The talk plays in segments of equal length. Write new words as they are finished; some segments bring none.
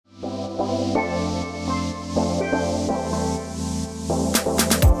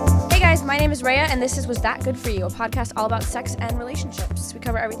name is Rhea, and this Was That Good For You, a podcast all about sex and relationships. We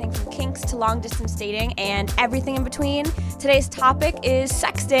cover everything from kinks to long-distance dating and everything in between. Today's topic is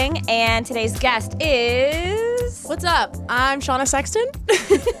sexting, and today's guest is... What's up? I'm Shauna Sexton.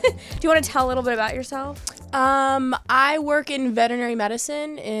 Do you want to tell a little bit about yourself? I work in veterinary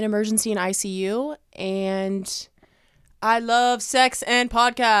medicine in emergency and ICU, and I love sex and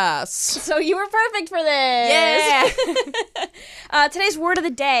podcasts. So you were perfect for this. Yeah. Today's word of the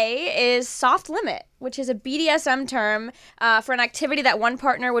day is soft limit, which is a BDSM term for an activity that one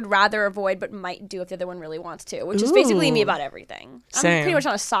partner would rather avoid but might do if the other one really wants to, which is basically me about everything. Same. I'm pretty much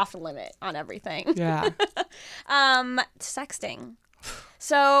on a soft limit on everything. Yeah. Sexting.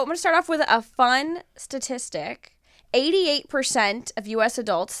 So I'm going to start off with a fun statistic. 88% of U.S.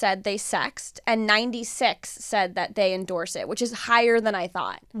 adults said they sexted, and 96% said that they endorse it, which is higher than I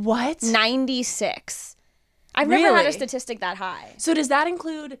thought. What? 96. I've never had a statistic that high. So does that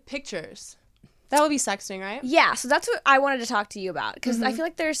include pictures? That would be sexting, right? Yeah, so that's what I wanted to talk to you about, because I feel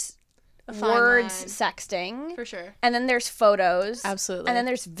like there's words sexting. For sure. And then there's photos. Absolutely. And then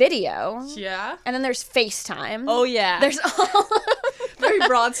there's video. Yeah. And then there's FaceTime. Oh, yeah. There's all very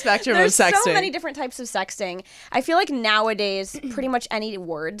broad spectrum of sexting. There's so many different types of sexting. I feel like nowadays, pretty much any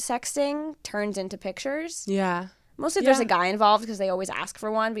word sexting turns into pictures. Yeah. Mostly if there's a guy involved, because they always ask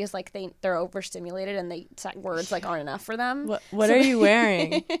for one, because like they're overstimulated and words like aren't enough for them. What are you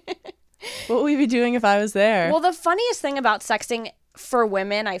wearing? What would we be doing if I was there? Well, the funniest thing about sexting for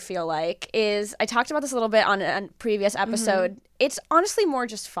women, I feel like, is I talked about this a little bit on a previous episode. It's honestly more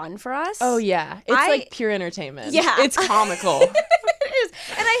just fun for us. Oh, yeah. It's like pure entertainment. Yeah. It's comical. It is.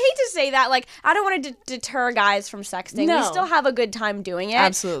 And I hate to say that. Like, I don't want to deter guys from sexting. No. We still have a good time doing it.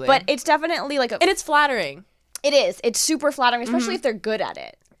 Absolutely. But it's definitely like and it's flattering. It is. It's super flattering, especially if they're good at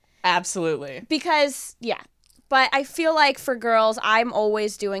it. Absolutely. Because, yeah. But I feel like for girls, I'm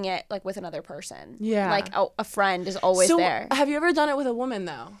always doing it like with another person. Yeah. Like a friend is always there. Have you ever done it with a woman,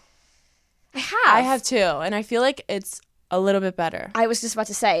 though? I have. I have too. And I feel like it's a little bit better. I was just about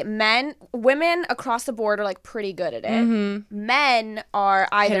to say, women across the board are like pretty good at it. Men are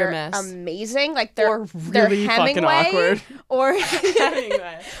either amazing, like they're really Hemingway, fucking awkward, or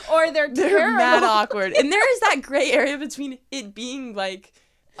Hemingway, or they're terrible. Mad awkward. And there is that gray area between it being like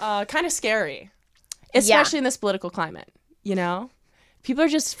kind of scary. Especially in this political climate, you know? People are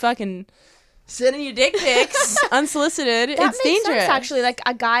just fucking sending you dick pics unsolicited. It's dangerous. That makes sense, actually. Like,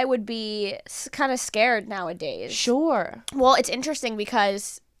 a guy would be kind of scared nowadays. Sure. Well, it's interesting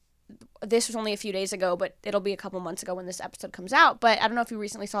because this was only a few days ago, but it'll be a couple months ago when this episode comes out. But I don't know if you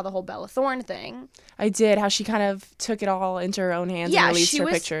recently saw the whole Bella Thorne thing. I did. How she kind of took it all into her own hands and released her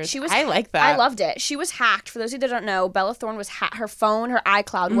pictures. I like that. I loved it. She was hacked. For those of you that don't know, Bella Thorne was her phone, her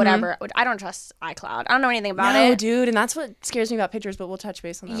iCloud, whatever. I don't trust iCloud. I don't know anything about it. No, dude. And that's what scares me about pictures, but we'll touch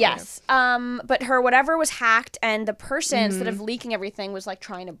base on that Yes. But her whatever was hacked, and the person, instead of leaking everything, was like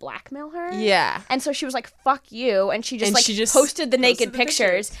trying to blackmail her. Yeah. And so she was like, fuck you. And she just posted the naked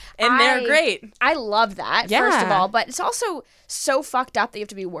pictures. And they're great. I love that, first of all, but it's also so fucked up that you have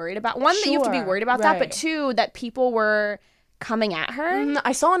to be worried about. One, that you have to be worried about that, but two, that people were coming at her.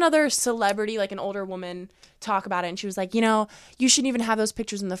 I saw another celebrity, like an older woman, talk about it, and she was like, you know, you shouldn't even have those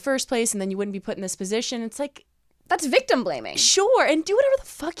pictures in the first place, and then you wouldn't be put in this position. It's like... That's victim blaming. Sure, and do whatever the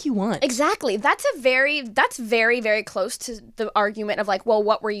fuck you want. Exactly. That's very, very close to the argument of like, well,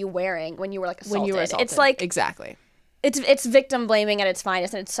 what were you wearing when you were like assaulted? When you were assaulted. It's like... Exactly. It's victim blaming at its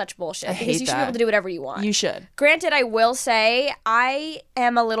finest, and it's such bullshit. Because you should be able to do whatever you want. You should. Granted, I will say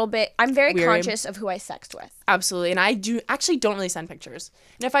I'm very conscious of who I sext with. Absolutely. And I don't really send pictures.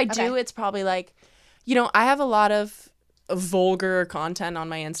 And if I do, it's probably like, you know, I have a lot of vulgar content on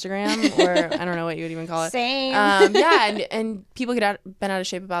my Instagram, or I don't know what you would even call it. Same. Yeah, and people get bent out of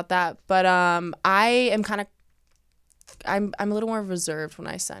shape about that. But I am kind of, I'm a little more reserved when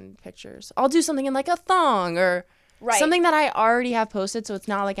I send pictures. I'll do something in like a thong or... Right. Something that I already have posted, so it's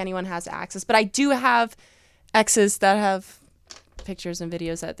not like anyone has access. But I do have exes that have pictures and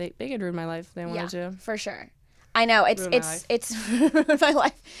videos that they could ruin my life if they wanted to. For sure. I know. It's ruin my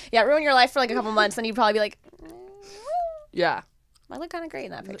life. Yeah, ruin your life for like a couple months, then you'd probably be like, yeah. I look kind of great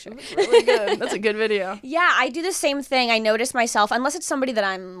in that picture. Really good. That's a good video. Yeah, I do the same thing. I notice myself, unless it's somebody that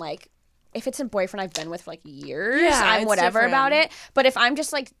I'm like, if it's a boyfriend I've been with for like years, I'm whatever different about it. But if I'm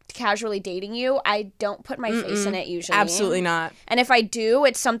just like casually dating you, I don't put my face in it usually. Absolutely not. And if I do,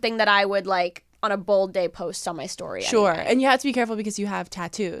 it's something that I would like on a bold day post on my story. Sure. Anyway. And you have to be careful because you have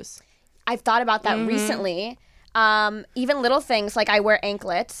tattoos. I've thought about that recently. Even little things like I wear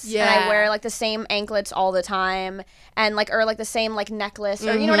anklets, and I wear like the same anklets all the time, and like or like the same like necklace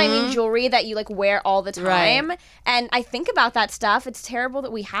or you know what I mean, jewelry that you like wear all the time. Right. And I think about that stuff. It's terrible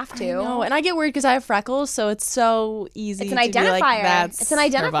that we have to. I know, and I get worried because I have freckles, so it's so easy. It's an identifier. To be like, that's it's an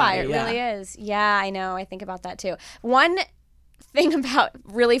identifier. body, it really is. Yeah, I know. I think about that too. One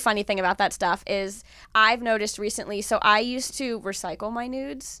really funny thing about that stuff is I've noticed recently. So I used to recycle my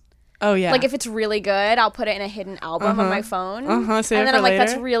nudes. Oh, yeah. Like, if it's really good, I'll put it in a hidden album on my phone. Save and then I'm like, later.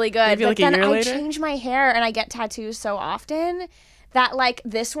 that's really good. Maybe but like then a year I later? change my hair and I get tattoos so often that, like,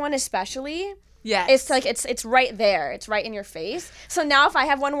 this one especially, it's like, it's right there. It's right in your face. So now if I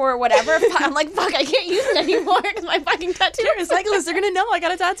have one or whatever, I'm like, fuck, I can't use it anymore because my fucking tattoo. Recyclists are going to know I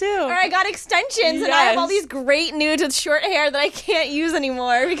got a tattoo. Or I got extensions and I have all these great nudes with short hair that I can't use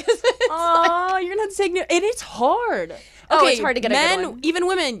anymore because it's you're going to have to take nudes. And it's hard. Okay, it's hard to get a good one. Even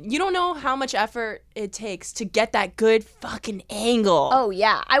women, you don't know how much effort it takes to get that good fucking angle. Oh,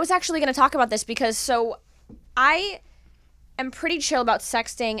 yeah. I was actually going to talk about this because I am pretty chill about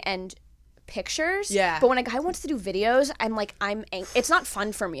sexting and pictures. Yeah. But when a guy wants to do videos, it's not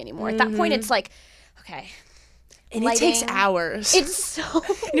fun for me anymore. At that point, it's like, okay. And lighting. It takes hours. It's so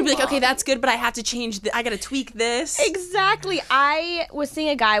And you'd be like, okay, that's good, but I have to change I gotta tweak this. Exactly. I was seeing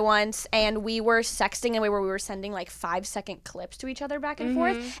a guy once, and we were sexting in a way where we were sending, like, 5-second clips to each other back and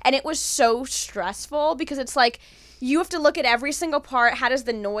forth. And it was so stressful because it's like, you have to look at every single part. How does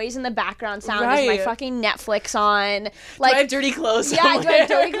the noise in the background sound? Is my fucking Netflix on? Like, do I have dirty clothes? Yeah, do I have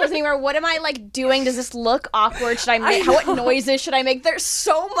dirty clothes anywhere? What am I like doing? Does this look awkward? Should I make? What noises should I make? There's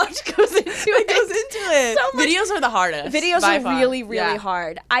so much goes into it. So much. Videos are the hardest. Videos are really, really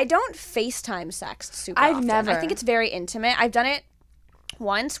hard. I don't FaceTime sext super often. I think it's very intimate. I've done it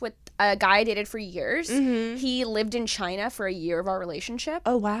once with a guy I dated for years. He lived in China for a year of our relationship.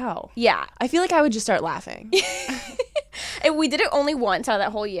 Oh, wow. Yeah. I feel like I would just start laughing. We did it only once out of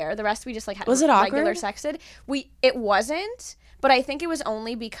that whole year. The rest we just like had regular sexted. It wasn't, but I think it was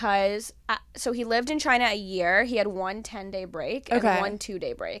only because so he lived in China a year. He had one 10-day break and one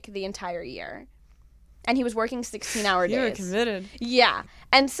 2-day break the entire year. And he was working 16-hour days. You were committed. Yeah.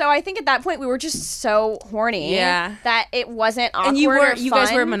 And so I think at that point we were just so horny that it wasn't awkward and you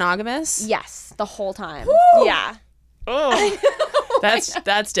guys were monogamous? Yes, the whole time. Woo! Yeah. Oh.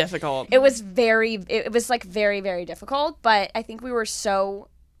 That's difficult. It was like very, very difficult, but I think we were so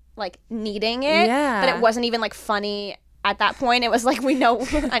like needing it that it wasn't even like funny at that point. It was like, we know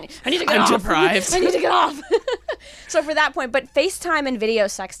I need to get off. I'm deprived. I need to get off. So for that point, but FaceTime and video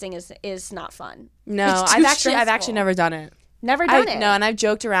sexting is not fun. No, I've actually never done it. Never done it. No, and I've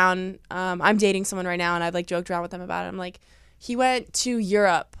joked around. I'm dating someone right now, and I've like joked around with them about it. I'm like, he went to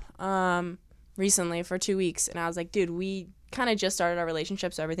Europe recently for 2 weeks, and I was like, dude, we kind of just started our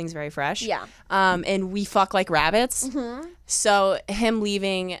relationship, so everything's very fresh. Yeah. And we fuck like rabbits. So him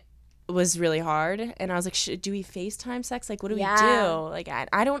leaving was really hard, and I was like, do we FaceTime sex? Like, what do we do? Like,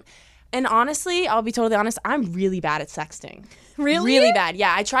 I don't. And honestly, I'll be totally honest, I'm really bad at sexting. Really? Really bad.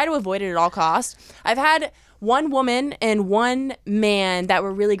 Yeah, I try to avoid it at all costs. I've had one woman and one man that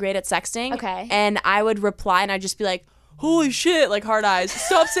were really great at sexting. Okay. And I would reply and I'd just be like, holy shit, like hard eyes.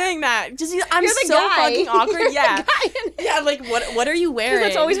 Stop saying that. I'm so guy. fucking awkward. Yeah. Guy. Yeah, like what are you wearing?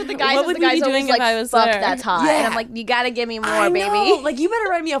 That's always with the guys. What would the guys we be doing always if I was fuck, there? That's hot. Yeah. And I'm like, you gotta give me more, I baby. know. Like, you better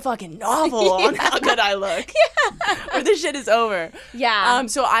write me a fucking novel on how good I look. Yeah. Or this shit is over. Yeah.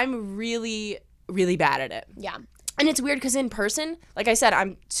 So I'm really, really bad at it. Yeah. And it's weird because in person, like I said,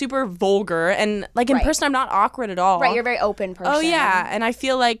 I'm super vulgar. And like in person, I'm not awkward at all. Right, you're a very open person. Oh, yeah. And I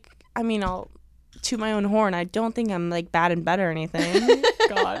feel like, I mean, I'll toot my own horn. I don't think I'm like bad in bed or anything.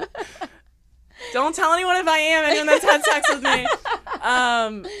 God. Don't tell anyone if I am, anyone that's had sex with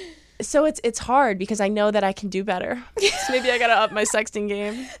me. So it's hard because I know that I can do better. So maybe I gotta up my sexting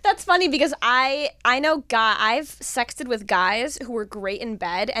game. That's funny because I know I've sexted with guys who were great in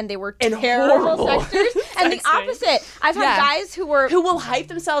bed and they were terrible sexters. And the opposite. I've had guys who will hype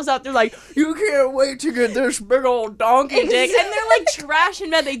themselves up. They're like, you can't wait to get this big old donkey dick. And they're like trash in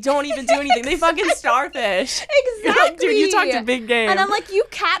bed. They don't even do anything. They fucking starfish. Exactly. You're like, dude, you talked a big game. And I'm like, you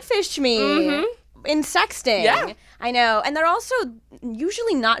catfished me in sexting. Yeah. I know. And they're also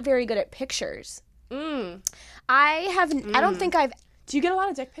usually not very good at pictures. I don't think I've... Do you get a lot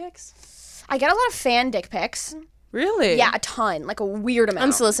of dick pics? I get a lot of fan dick pics. Really? Yeah, a ton. Like a weird amount.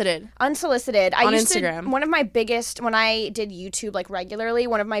 Unsolicited. On Instagram. One of my biggest... When I did YouTube like regularly,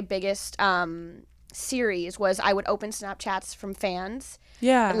 one of my biggest series was I would open Snapchats from fans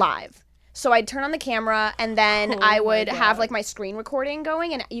live. So I'd turn on the camera and then I would have like my screen recording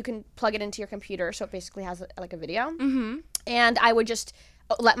going and you can plug it into your computer so it basically has like a video. And I would just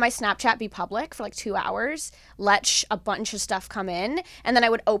let my Snapchat be public for like 2 hours, let a bunch of stuff come in, and then I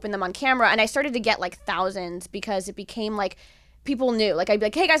would open them on camera. And I started to get like thousands because it became like people knew. Like I'd be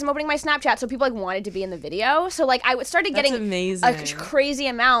like, hey guys, I'm opening my Snapchat. So people like wanted to be in the video. So like I started getting a crazy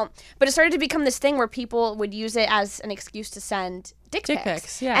amount, but it started to become this thing where people would use it as an excuse to send dick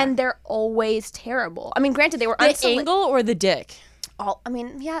pics. Yeah. And they're always terrible. I mean, granted, they were the angle or the dick. I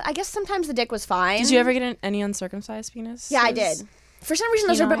mean, yeah, I guess sometimes the dick was fine. Did you ever get any uncircumcised penis? Yeah, I did. For some reason,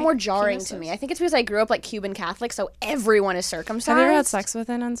 those are a bit more jarring to me. I think it's because I grew up like Cuban Catholic, so everyone is circumcised. Have you ever had sex with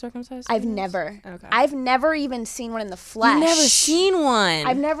an uncircumcised penis? I've never. Okay. I've never even seen one in the flesh. You've never seen one?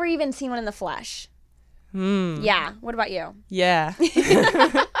 I've never even seen one in the flesh. Yeah. What about you? Yeah.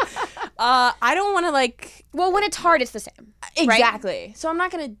 I don't want to like... Well, when it's hard, it's the same. Exactly. Right? So I'm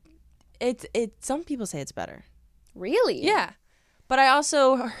not going to... Some people say it's better. Really? Yeah. But I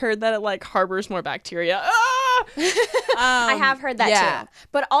also heard that it like harbors more bacteria. I have heard that too.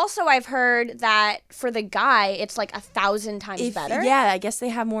 But also I've heard that for the guy, it's like 1,000 times better. Yeah, I guess they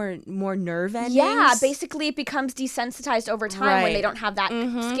have more nerve endings. Yeah, basically it becomes desensitized over time when they don't have that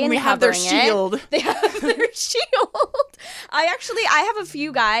skin We have their shield. They have their shield. I have a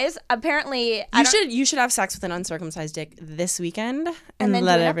few guys. Apparently, you should have sex with an uncircumcised dick this weekend and then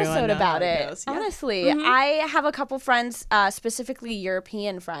let do an everyone episode know about how it. Goes. Yeah. Honestly, I have a couple friends, specifically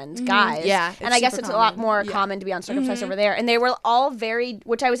European friends, guys. Yeah, and I guess it's a lot more common to be uncircumcised over there. And they were all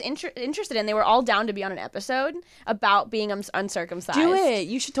which I was interested in. They were all down to be on an episode about being uncircumcised. Do it.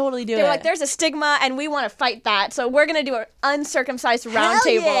 You should totally do it. They were like, there's a stigma, and we want to fight that, so we're gonna do an uncircumcised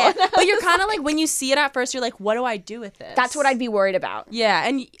roundtable. Yeah. But you're kind of like, when you see it at first, you're like, what do I do with this? That's what I'd be worried about. Yeah,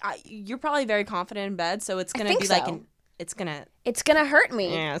 and you're probably very confident in bed, so it's gonna be like it's gonna hurt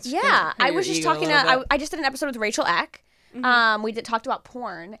me. Yeah. I was just talking to. I just did an episode with Rachel Eck. We talked about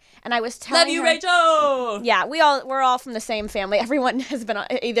porn, and I was telling Love you, Rachel. Yeah, we're all from the same family. Everyone has been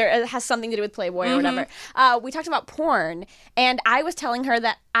either has something to do with Playboy or whatever. We talked about porn, and I was telling her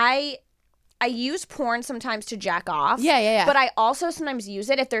that I use porn sometimes to jack off. Yeah. But I also sometimes use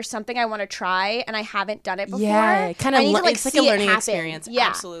it if there's something I want to try and I haven't done it before. Yeah, kind of. It's like a learning experience. Yeah.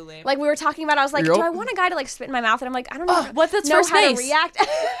 Absolutely. Like we were talking about, I was like, do I want a guy to like spit in my mouth? And I'm like, I don't know. What's its know first how base? to react.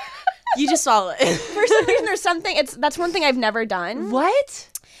 You just swallow it. For some reason, there's something. That's one thing I've never done. What?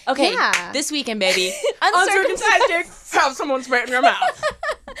 Okay, this weekend, baby. Uncircumcised dick, have someone spit in your mouth.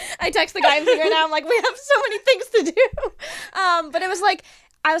 I text the guy I'm here now. I'm like, we have so many things to do. But it was like,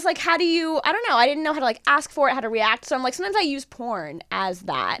 I was like, how do you? I don't know. I didn't know how to like ask for it, how to react. So I'm like, sometimes I use porn as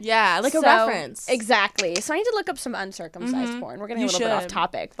that. Yeah, like a reference. Exactly. So I need to look up some uncircumcised porn. We're getting a little bit off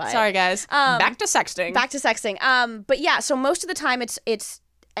topic, but sorry guys. Back to sexting. But yeah, so most of the time it's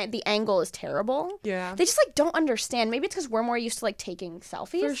the angle is terrible. Yeah. They just like don't understand. Maybe it's because we're more used to like taking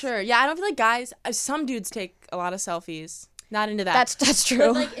selfies. For sure. Yeah, I don't feel like guys. Some dudes take a lot of selfies. Not into that. That's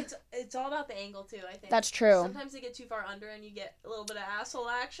true. But like it's all about the angle too, I think. That's true. Sometimes they get too far under and you get a little bit of asshole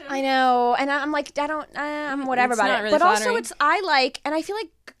action. I know, and I'm like, I'm whatever about it. Really but flattering. also and I feel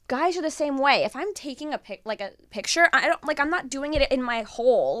like guys are the same way. If I'm taking a picture, I'm not doing it in my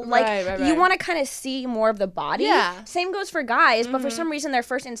hole. Like right. You want to kind of see more of the body. Yeah. Same goes for guys, but for some reason their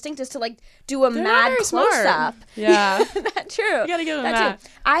first instinct is to like do a mad close up. Yeah. That's true. You gotta give them that.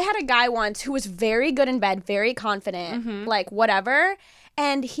 I had a guy once who was very good in bed, very confident, like whatever,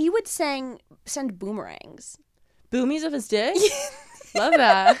 and he would send boomerangs. Boomies of his dick? Love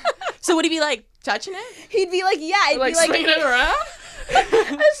that. So would he be like touching it? He'd be like, yeah. He'd like be like swinging it around?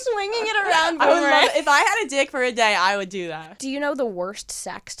 Swinging it around boomerang. I would love it. If I had a dick for a day, I would do that. Do you know the worst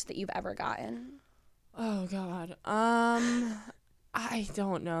sext that you've ever gotten? Oh, God. I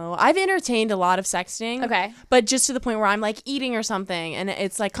don't know. I've entertained a lot of sexting. Okay. But just to the point where I'm like eating or something and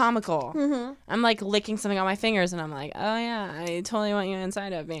it's like comical. I'm like licking something on my fingers and I'm like, oh yeah, I totally want you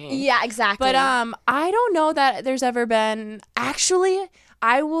inside of me. Yeah, exactly. But I don't know that there's ever been. Actually,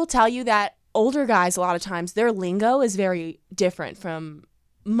 I will tell you that older guys, a lot of times, their lingo is very different from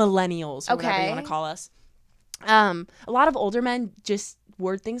millennials or whatever you want to call us. A lot of older men just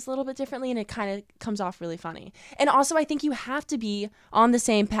word things a little bit differently and it kind of comes off really funny. And also I think you have to be on the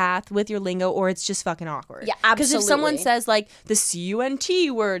same path with your lingo or it's just fucking awkward. Yeah, absolutely. Because if someone says like the C-U-N-T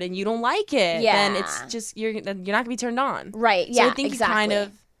word and you don't like it, then it's just you're not gonna be turned on. Right. Yeah. So I think you kind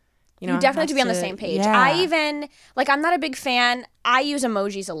of you definitely have to be on the same page. Yeah. I even I'm not a big fan. I use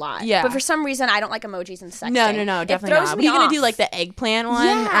emojis a lot. Yeah. But for some reason, I don't like emojis in sexting. No, definitely not. What are you going to do, like the eggplant one?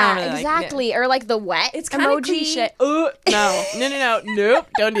 Yeah, I don't really exactly. Or like the wet it's kind emoji. Of cliche. No. Nope.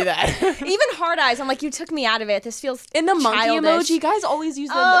 Don't do that. Even hard eyes. I'm like, you took me out of it. This feels in the monkey childish. emoji. Guys always use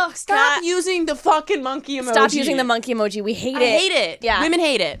the stop using the fucking monkey emoji. Stop using the monkey emoji. We hate it. I hate it. Yeah. Women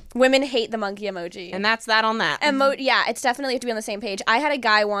hate it. Women hate the monkey emoji. And that's that on that. Yeah, it's definitely have to be on the same page. I had a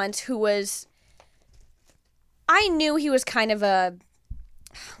guy once who was, I knew he was kind of a,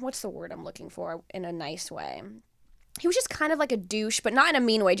 what's the word I'm looking for in a nice way? He was just kind of like a douche, but not in a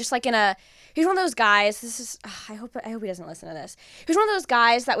mean way. Just like he's one of those guys. I hope he doesn't listen to this. He was one of those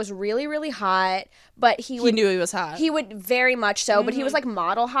guys that was really, really hot, but he knew he was hot. He would very much so, but he was like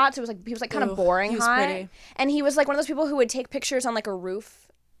model hot, so he was like kind of boring hot. Pretty. And he was like one of those people who would take pictures on like a roof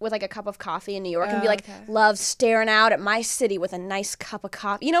with like a cup of coffee in New York and be like, love staring out at my city with a nice cup of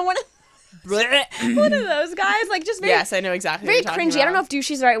coffee. You know, one of those guys, like just very. Yes, I know exactly. Very what you're cringy. about. I don't know if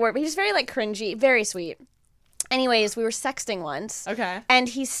douchey is the right word, but he's very like cringy, very sweet. Anyways, we were sexting once. Okay. And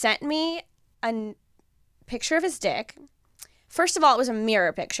he sent me a picture of his dick. First of all, it was a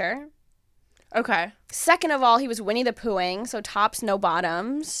mirror picture. Okay. Second of all, he was Winnie the Poohing, so tops, no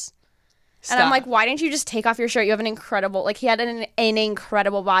bottoms. Stop. And I'm like, why didn't you just take off your shirt? You have an incredible, like he had an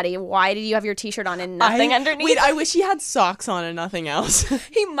incredible body. Why did you have your t-shirt on and nothing underneath? Wait, I wish he had socks on and nothing else.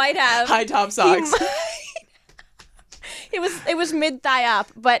 He might have. High top socks. It was mid thigh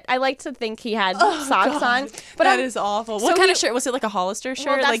up, but I like to think he had socks on. But that is awful. What kind of shirt was it? Like a Hollister shirt?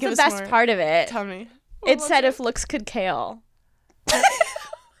 Well, that's like the best part of it. Tell me. It said if looks could kill.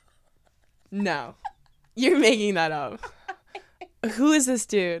 No, you're making that up. Who is this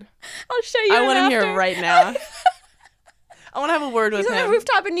dude? I'll show you. I want him here right now. I want to have a word with him. He's on a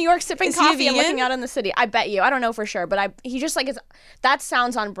rooftop in New York sipping coffee and looking out on the city. I bet you. I don't know for sure, but he just like that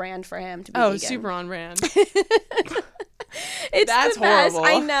sounds on brand for him to be vegan. Super on brand. That's horrible.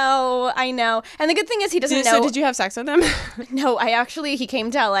 I know. And the good thing is he doesn't know. So did you have sex with him? No, he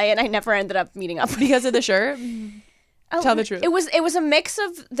came to LA and I never ended up meeting up because of the shirt. Tell the truth. It was a mix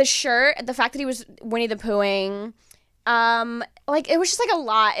of the shirt, the fact that he was Winnie the Poohing. Like it was just like a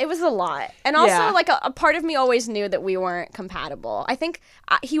lot. It was a lot, and also like a part of me always knew that we weren't compatible. I think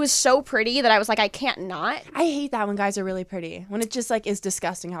he was so pretty that I was like, I can't not. I hate that when guys are really pretty. When it just like is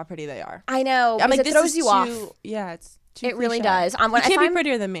disgusting how pretty they are. I know. I'm like, it throws you off. Yeah, it's. It really does. You can't be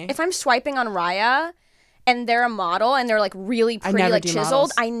prettier than me. If I'm swiping on Raya, and they're a model and they're like really pretty, like chiseled,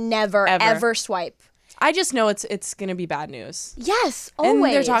 models. I never ever swipe. I just know it's gonna be bad news. Yes, always.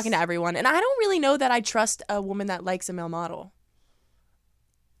 And they're talking to everyone, and I don't really know that I trust a woman that likes a male model.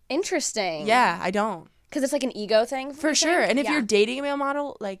 Interesting. Yeah, I don't. Because it's like an ego thing. For sure. And if you're dating a male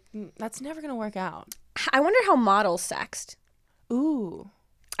model, like that's never gonna work out. I wonder how models sext. Ooh.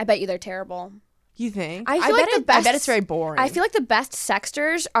 I bet you they're terrible. You think? I bet it's very boring. I feel like the best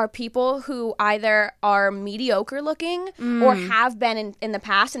sexters are people who either are mediocre looking or have been in the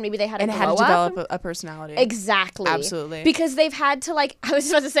past and maybe they had a glow had to up. develop a personality. Exactly. Absolutely. Because they've had to like, I was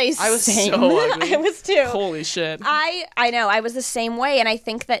about to say I was so ugly. I was too. Holy shit. I know. I was the same way and I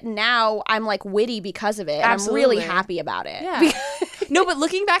think that now I'm like witty because of it. Absolutely. And I'm really happy about it. Yeah. No, but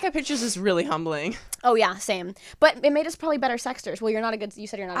looking back at pictures is really humbling. Oh yeah, same. But it made us probably better sexters. Well, you said you're not a good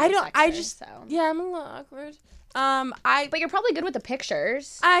sexter. Yeah, I'm a little awkward. But you're probably good with the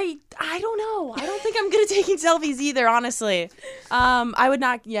pictures. I don't know. I don't think I'm good at taking selfies either, honestly. I would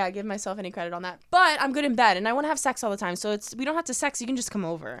not give myself any credit on that. But I'm good in bed and I want to have sex all the time. So we don't have to sex, you can just come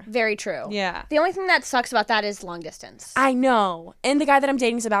over. Very true. Yeah. The only thing that sucks about that is long distance. I know. And the guy that I'm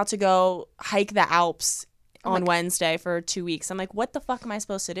dating is about to go hike the Alps on Wednesday for 2 weeks. I'm like, what the fuck am I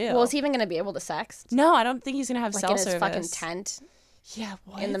supposed to do? Well, is he even going to be able to sext? No, I don't think he's going to have cell service. Like in his fucking tent? Yeah,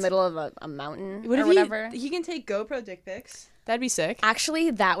 what? In the middle of a mountain or whatever? He can take GoPro dick pics. That'd be sick.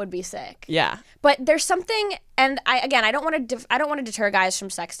 Actually, that would be sick. Yeah. But there's something, and I don't want to deter guys from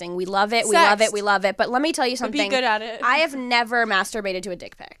sexting. We love it. We love it. But let me tell you something. Be good at it. I have never masturbated to a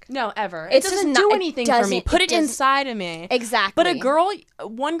dick pic. No, ever. It doesn't do anything for me. Put it inside of me. Exactly.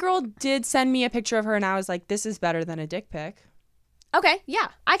 But one girl did send me a picture of her, and I was like, this is better than a dick pic. Okay, yeah,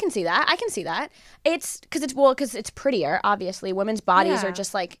 I can see that. It's because it's prettier. Obviously, women's bodies are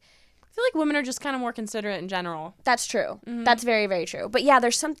just like. I feel like women are just kind of more considerate in general. That's true. Mm-hmm. That's very, very true. But yeah,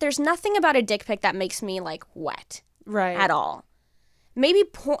 there's nothing about a dick pic that makes me like wet. Right. At all. Maybe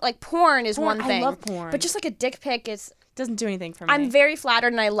porn is one thing. I love porn. But just like a dick pic doesn't do anything for me. I'm very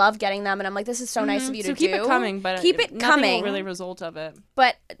flattered and I love getting them and I'm like, this is so nice of you to do. So keep it coming, but keep it nothing coming. Will really result of it.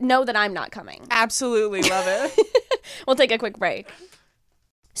 But know that I'm not coming. Absolutely love it. We'll take a quick break.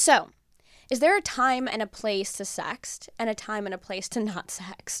 So, is there a time and a place to sext and a time and a place to not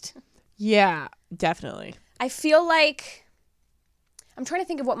sext? Yeah, definitely. I feel like I'm trying to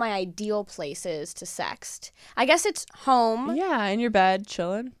think of what my ideal place is to sext. I guess it's home. Yeah, in your bed,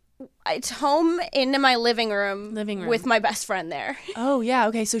 chilling. It's home into my living room with my best friend there. Oh yeah,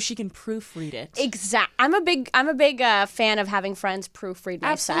 okay, so she can proofread it. I'm a big fan of having friends proofread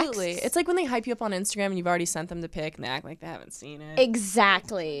my Absolutely. sexts. It's like when they hype you up on Instagram and you've already sent them the pic and they act like they haven't seen it.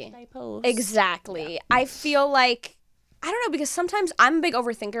 Exactly. Exactly. Yeah. I feel like, I don't know, because sometimes I'm a big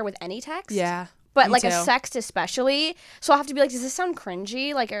overthinker with any text. Yeah. But like a sext especially. So I'll have to be like, does this sound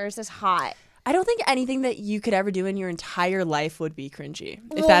cringy? Like, or is this hot? I don't think anything that you could ever do in your entire life would be cringy,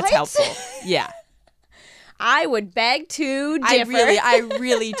 if that's helpful. Yeah. I would beg to differ. I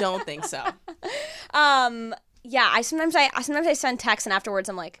really don't think so. Yeah, I sometimes send texts and afterwards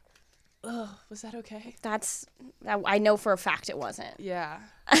I'm like, oh, was that okay? I know for a fact it wasn't. Yeah.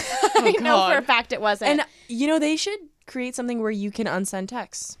 I know for a fact it wasn't. And they should create something where you can unsend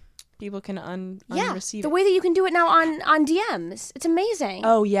texts. People can unreceive the way that you can do it now on DMs. It's amazing.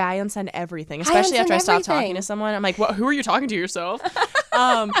 Oh, yeah. I unsend everything, especially after I stop talking to someone. I'm like, what? Who are you talking to yourself?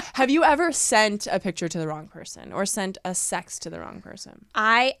 Have you ever sent a picture to the wrong person or sent a sext to the wrong person?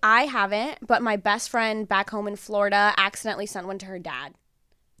 I haven't, but my best friend back home in Florida accidentally sent one to her dad.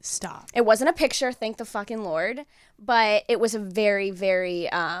 Stop. It wasn't a picture, thank the fucking Lord, but it was a very, very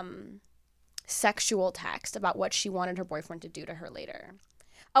sexual text about what she wanted her boyfriend to do to her later.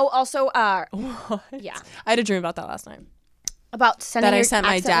 Oh, also, what? Yeah. I had a dream about that last night. About sending I sent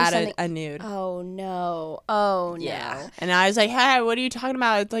my dad a nude. Oh, no. Oh, no. Yeah. And I was like, hey, what are you talking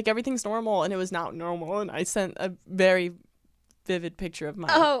about? It's like everything's normal. And it was not normal. And I sent a very vivid picture of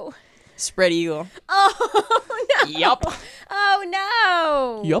my spread eagle. Oh, no. Yup.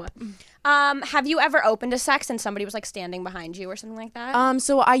 Oh, no. Yup. Have you ever opened a sext and somebody was like standing behind you or something like that?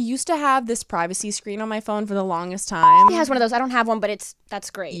 So I used to have this privacy screen on my phone for the longest time. He has one of those. I don't have one, but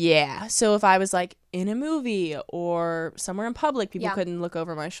that's great. Yeah. So if I was like in a movie or somewhere in public, people couldn't look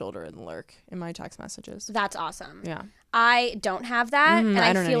over my shoulder and lurk in my text messages. That's awesome. Yeah. I don't have that, and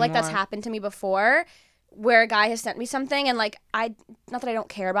I feel like that's happened to me before, where a guy has sent me something and like not that I don't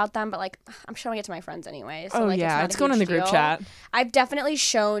care about them, but like I'm showing it to my friends anyway. So, like, it's going in the group chat. I've definitely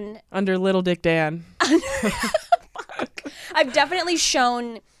shown under Little Dick Dan. I've definitely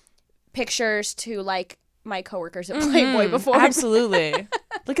shown pictures to like my coworkers at Playboy before. Absolutely.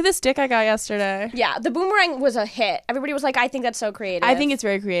 Look at this dick I got yesterday. Yeah, the boomerang was a hit. Everybody was like, I think that's so creative. I think it's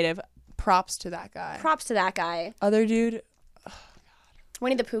very creative. Props to that guy. Props to that guy. Other dude. Oh, God.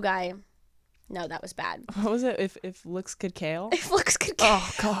 Winnie the Pooh guy. No, that was bad. What was it? If looks could kale? If looks could kale.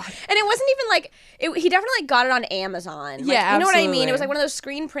 Oh, God. And it wasn't even like, he definitely got it on Amazon. Like, yeah, you know absolutely. what I mean? It was like one of those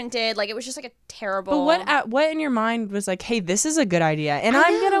screen printed, like it was just like a terrible. But what in your mind was like, hey, this is a good idea. And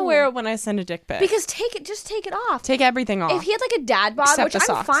I'm going to wear it when I send a dick pic. Because just take it off. Take everything off. If he had like a dad bod, Except which the I'm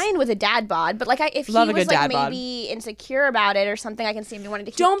socks. fine with a dad bod, but like if he was like maybe insecure about it or something, I can see if he wanted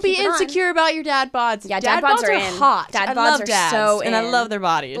to keep Don't be keep it insecure about your dad bods. Yeah, dad bods are in. hot. Dad bods are so in. And I love their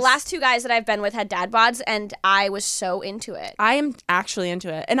bodies. The last two guys that I've been with had dad bods, and I was so into it. I am actually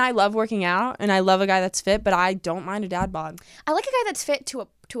into it. And I love working out, and I love a guy that's fit, but I don't mind a dad bod. I like a guy that's fit to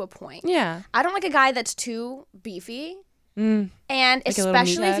a point. Yeah. I don't like a guy that's too beefy. And like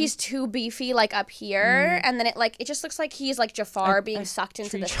especially if he's too beefy, like up here, and then it just looks like he's like Jafar being sucked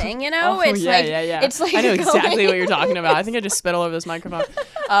into the thing, you know? Oh, it's yeah. It's like I know exactly what you're talking about. I think I just spit all over this microphone.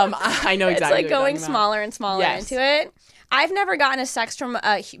 I know exactly. It's like going smaller and smaller into it. I've never gotten a sext from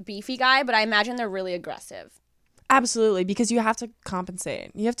a beefy guy, but I imagine they're really aggressive. Absolutely, because you have to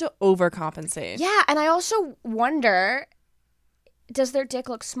compensate. You have to overcompensate. Yeah, and I also wonder, does their dick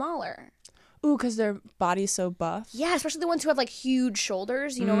look smaller? Ooh, because their body's so buff? Yeah, especially the ones who have like huge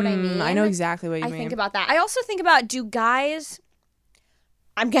shoulders. You know what I mean? I know exactly what you mean. I think about that. I also think about, do guys,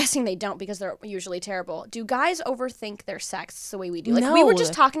 I'm guessing they don't because they're usually terrible. Do guys overthink their sex the way we do? Like we were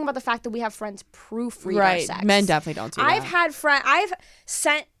just talking about the fact that we have friends proofread our sex. Men definitely don't do that. I've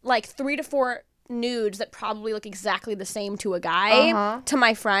sent like 3 to 4 nudes that probably look exactly the same to a guy to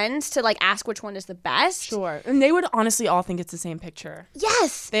my friends to like ask which one is the best. Sure. And they would honestly all think it's the same picture.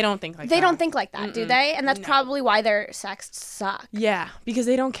 Yes. They don't think like that. They don't think like that, do they? And that's probably why their sexts suck. Yeah, because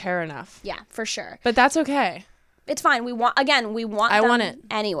they don't care enough. Yeah, for sure. But that's okay. It's fine. I want it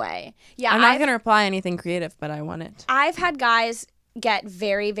anyway. Yeah. I'm not going to reply anything creative, but I want it. I've had guys get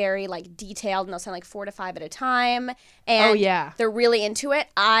very, very like detailed, and they'll send like 4 to 5 at a time, and they're really into it.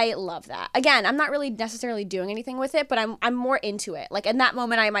 I love that. Again, I'm not really necessarily doing anything with it, but I'm more into it. Like in that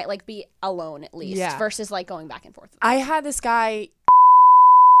moment I might like be alone at least versus like going back and forth. I had this guy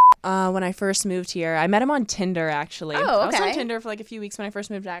when I first moved here. I met him on Tinder actually. Oh, okay. I was on Tinder for like a few weeks when I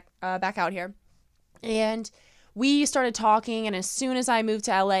first moved back out here, and we started talking, and as soon as I moved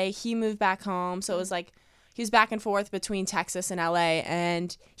to LA, he moved back home. So it was like, he was back and forth between Texas and LA,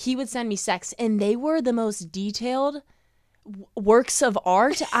 and he would send me sex, and they were the most detailed works of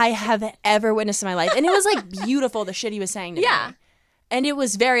art I have ever witnessed in my life. And it was like beautiful, the shit he was saying to me. And it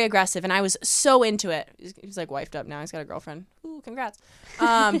was very aggressive, and I was so into it. He's like wifed up now. He's got a girlfriend. Ooh, congrats.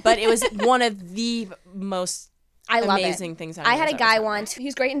 But it was one of the most amazing things I had a guy once.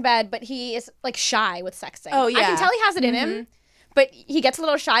 He's great in bed, but he is like shy with sexting. Oh, yeah. I can tell he has it in him, but he gets a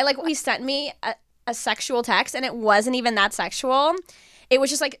little shy. Like he sent me a sexual text, and it wasn't even that sexual. It was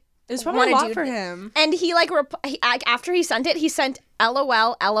just like, it was probably a lot for him. And he like, after he sent it, he sent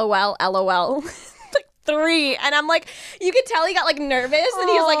LOL, LOL, LOL. 3, and I'm like, you could tell he got like nervous, and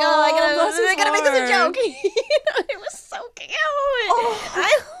he was like, oh, I gotta make this a joke. It was so cute.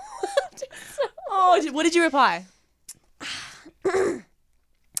 I loved it so. What did you reply? I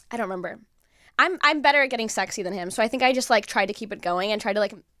don't remember. I'm better at getting sexy than him, so I think I just like tried to keep it going and tried to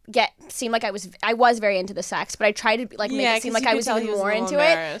like seem like I was very into the sex, but I tried to like make it seem like I was even more into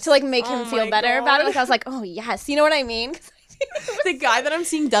it to like make him feel better about it. Like I was like, oh yes, you know what I mean? The guy that I'm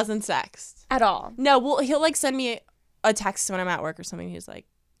seeing doesn't sext at all. No, well, he'll like send me a text when I'm at work or something. He's like,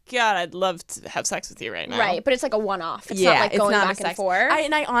 God, I'd love to have sex with you right now. Right, but it's like a one-off. It's not like going back and forth.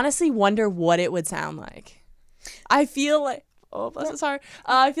 I honestly wonder what it would sound like. I feel like, oh, bless his heart.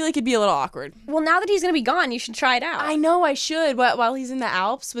 I feel like it'd be a little awkward. Well, now that he's going to be gone, you should try it out. I know I should. While he's in the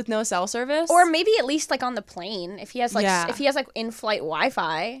Alps with no cell service? Or maybe at least like on the plane. If he has like in-flight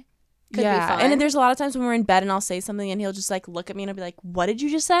Wi-Fi. Could be fun. And then there's a lot of times when we're in bed and I'll say something and he'll just like look at me and I'll be like, what did you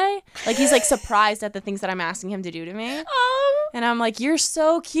just say? Like he's like surprised at the things that I'm asking him to do to me. And I'm like, you're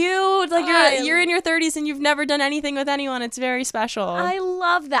so cute. Like you're in your 30s and you've never done anything with anyone. It's very special. I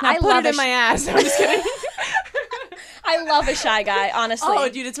love that. Now put it in my ass. I'm just kidding. I love a shy guy, honestly. Oh,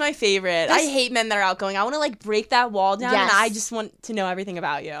 dude, it's my favorite. I hate men that are outgoing. I want to like break that wall down and I just want to know everything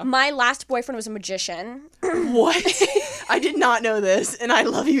about you. My last boyfriend was a magician. What? I did not know this, and I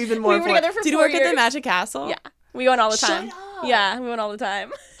love you even more. We were together for 4 years. Did you work at the Magic Castle? Yeah. We went all the time. Shut up. Yeah, we went all the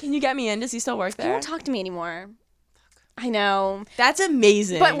time. Can you get me in? Does he still work there? He won't talk to me anymore. I know. That's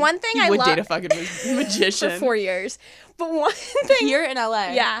amazing. But one thing I would date a fucking magician. For 4 years. But one thing. Here in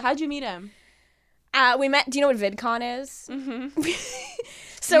LA? Yeah. How'd you meet him? We met, do you know what VidCon is? Mm-hmm.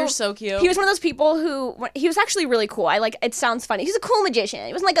 You're so cute. He was one of those people who, he was actually really cool. It sounds funny. He's a cool magician.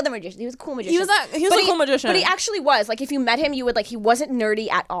 He wasn't like other magicians. He was a cool magician. He was a cool magician. But he actually was. Like, if you met him, you would, like, he wasn't nerdy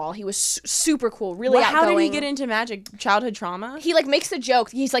at all. He was super cool, really outgoing. How did he get into magic? Childhood trauma? He, like, makes the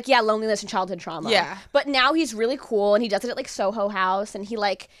joke. He's like, yeah, loneliness and childhood trauma. Yeah. But now he's really cool, and he does it at, like, Soho House, and he,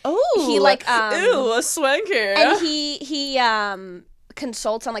 like... Oh. He, like, ooh, a swanker. And he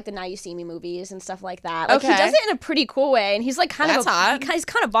consults on like the Now You See Me movies and stuff like that. Like he does it in a pretty cool way, and he's like hot. He's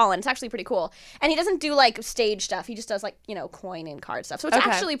kind of ballin'. It's actually pretty cool. And he doesn't do like stage stuff. He just does like, you know, coin and card stuff. So it's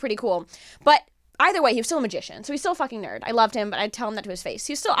actually pretty cool. But either way, he was still a magician. So he's still a fucking nerd. I loved him, but I'd tell him that to his face.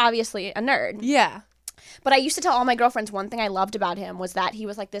 He's still obviously a nerd. Yeah. But I used to tell all my girlfriends one thing I loved about him was that he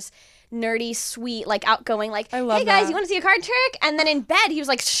was like this nerdy, sweet, like outgoing, like, hey guys, you want to see a card trick? And then in bed, he was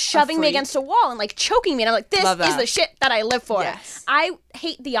like shoving me against a wall and like choking me. And I'm like, this is the shit that I live for. Yes. I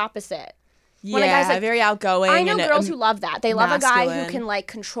hate the opposite. Yeah, when a guy's like, very outgoing. I know girls who love that. They love a guy who can like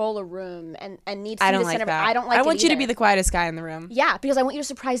control a room and needs to be the center. I don't like that. I want you to be the quietest guy in the room. Yeah, because I want you to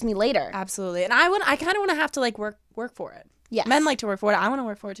surprise me later. Absolutely. And I kind of want to have to like work for it. Yes. Men like to work for it. I want to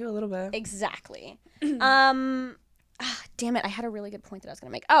work for it too a little bit. Exactly. Damn it, I had a really good point that I was going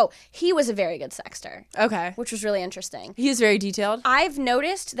to make. Oh, he was a very good sexter. Okay. Which was really interesting. He is very detailed. I've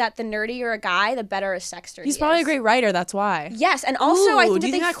noticed that the nerdier a guy, the better a sexter He's probably a great writer, that's why. Yes, and also I think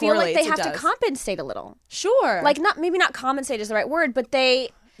that they feel like they have to compensate a little. Sure. Like, maybe not compensate is the right word, but they've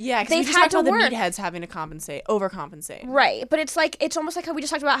had to work. The meatheads having to overcompensate. Right, but it's almost like how we just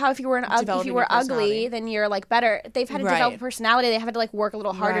talked about how if you were ugly, then you're like better. They've had to develop a personality. They have to like work a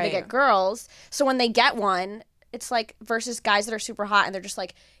little harder to get girls. So when they get one, it's like versus guys that are super hot and they're just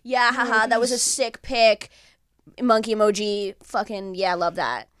like, yeah, haha, that was a sick pic, monkey emoji, fucking yeah, love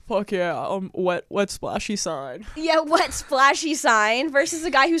that. Fuck yeah, wet splashy sign. Yeah, wet splashy sign versus a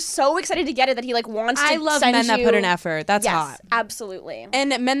guy who's so excited to get it that he like wants to. I love men that put an effort. That's hot. Absolutely. And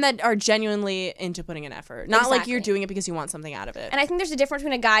men that are genuinely into putting an effort, not like you're doing it because you want something out of it. And I think there's a difference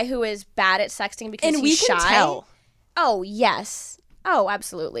between a guy who is bad at sexting because he's shy. And we can tell. Oh yes. Oh,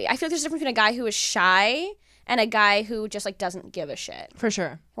 absolutely. I feel like there's a difference between a guy who is shy and a guy who just like doesn't give a shit. For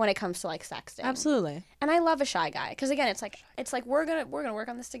sure. When it comes to like sexting. Absolutely. And I love a shy guy because again, it's like we're gonna work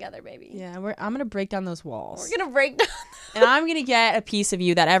on this together, baby. Yeah, I'm gonna break down those walls. We're gonna break down. And I'm gonna get a piece of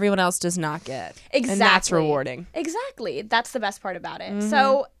you that everyone else does not get. Exactly. And that's rewarding. Exactly. That's the best part about it. Mm-hmm.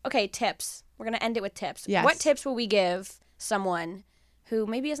 So okay, tips. We're gonna end it with tips. Yes. What tips will we give someone who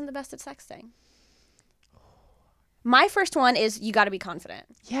maybe isn't the best at sexting? My first one is you got to be confident.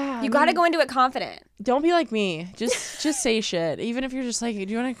 Yeah. You got to go into it confident. Don't be like me. Just say shit. Even if you're just like, do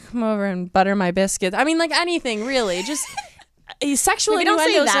you want to come over and butter my biscuits? I mean, like anything, really. Just sexual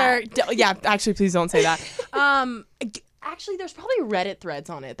innuendos are... Yeah, actually, please don't say that. Actually, there's probably Reddit threads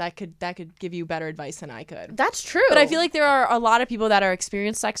on it that could give you better advice than I could. That's true. But I feel like there are a lot of people that are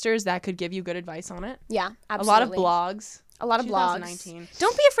experienced sexters that could give you good advice on it. Yeah, absolutely. A lot of blogs. A lot of 2019. blogs.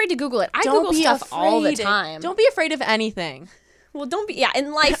 Don't be afraid to Google it. I Google stuff all the time. Don't be afraid of anything. Well, don't be... Yeah,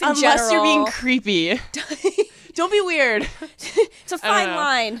 in life in Unless general. Unless you're being creepy. Don't be weird. It's a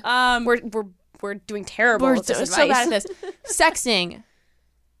fine line. We're doing terrible with this advice. So bad at this. Sexting.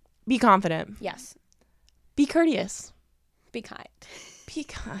 Be confident. Yes. Be courteous. Be kind. Be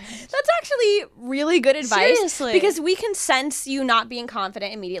kind. That's actually really good advice. Seriously. Because we can sense you not being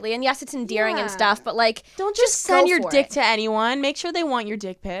confident immediately. And yes, it's endearing and stuff, but like... Don't just send your dick to anyone. Make sure they want your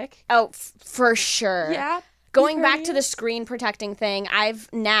dick pic. Oh, for sure. Yeah. Going back to the screen protecting thing,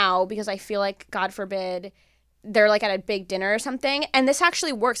 I've now, because I feel like, God forbid, they're like at a big dinner or something, and this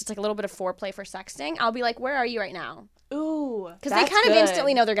actually works. It's like a little bit of foreplay for sexting. I'll be like, where are you right now? Ooh. Because they kind of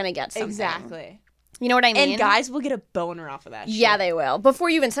instantly know they're going to get something. Exactly. You know what I mean? And guys will get a boner off of that shit. Yeah, they will. Before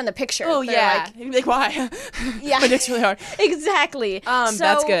you even send the picture. Oh, yeah. Like, you'd be like, why? Yeah. My dick's really hard. Exactly. So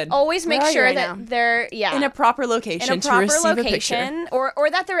that's good. Always make sure that they're, in a proper location to receive a picture.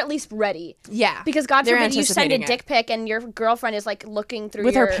 Or that they're at least ready. Yeah. Because God forbid you send a dick pic and your girlfriend is like looking through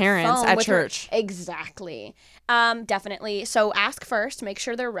with your her parents phone at church. Exactly. Definitely. So ask first. Make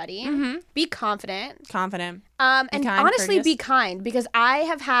sure they're ready. Mm-hmm. Be confident. And kind, honestly, courteous. Be kind, because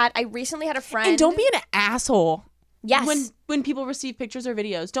I recently had a friend. And don't be an asshole. Yes. When people receive pictures or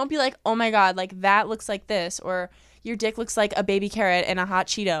videos, don't be like, oh my God, like that looks like this, or your dick looks like a baby carrot and a hot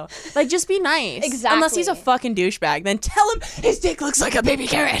Cheeto. Like, just be nice. Exactly. Unless he's a fucking douchebag, then tell him his dick looks like a baby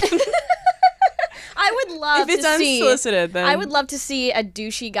carrot. I would love if it's unsolicited, then I would love to see a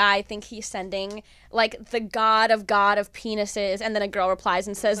douchey guy think he's sending like the god of penises, and then a girl replies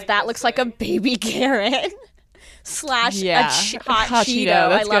and says, "That looks like a baby carrot." / hot Cheeto. That's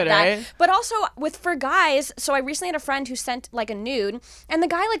I love good, that. Right? But also for guys, so I recently had a friend who sent like a nude, and the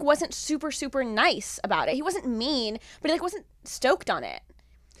guy like wasn't super nice about it. He wasn't mean, but he like wasn't stoked on it.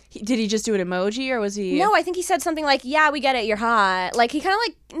 Did he just do an emoji, or was he... No, I think he said something like, "Yeah, we get it, you're hot." Like, he kind of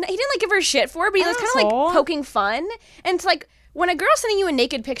like... He didn't like give her shit for it, but he was kind of like poking fun. And it's like, when a girl's sending you a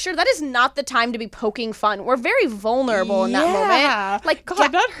naked picture, that is not the time to be poking fun. We're very vulnerable in that moment. Like, God,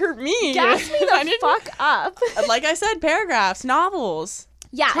 that hurt me. Gas me the fuck up. Like I said, paragraphs, novels.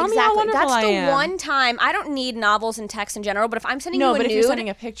 Yeah, Tell exactly. Me how wonderful That's I the am. one time. I don't need novels and text in general, but if I'm sending you a nude, if you're sending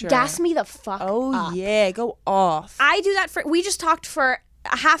a picture, gas me the fuck up. Oh, yeah, go off. I do that we just talked for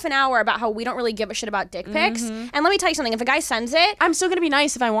a half an hour about how we don't really give a shit about dick pics. Mm-hmm. And let me tell you something. If a guy sends it, I'm still going to be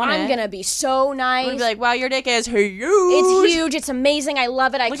nice if I want it. I'm going to be so nice. I'm going to be like, wow, your dick is huge. It's huge. It's amazing. I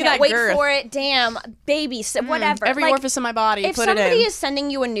love it. I can't wait girth. for it. Damn. Baby. Whatever. Every orifice in my body. If somebody is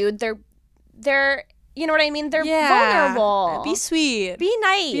sending you a nude, they're you know what I mean? They're vulnerable. Be sweet. Be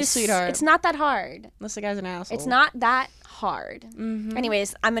nice. Be a sweetheart. It's not that hard. Unless the guy's an asshole. It's not that hard. Mm-hmm.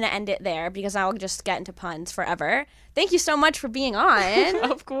 Anyways, I'm going to end it there because I'll just get into puns forever. Thank you so much for being on.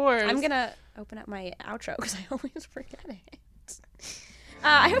 Of course. I'm going to open up my outro because I always forget it.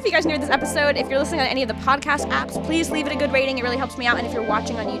 I hope you guys enjoyed this episode. If you're listening on any of the podcast apps, please leave it a good rating. It really helps me out. And if you're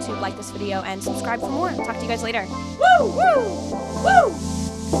watching on YouTube, like this video and subscribe for more. Talk to you guys later. Woo! Woo! Woo!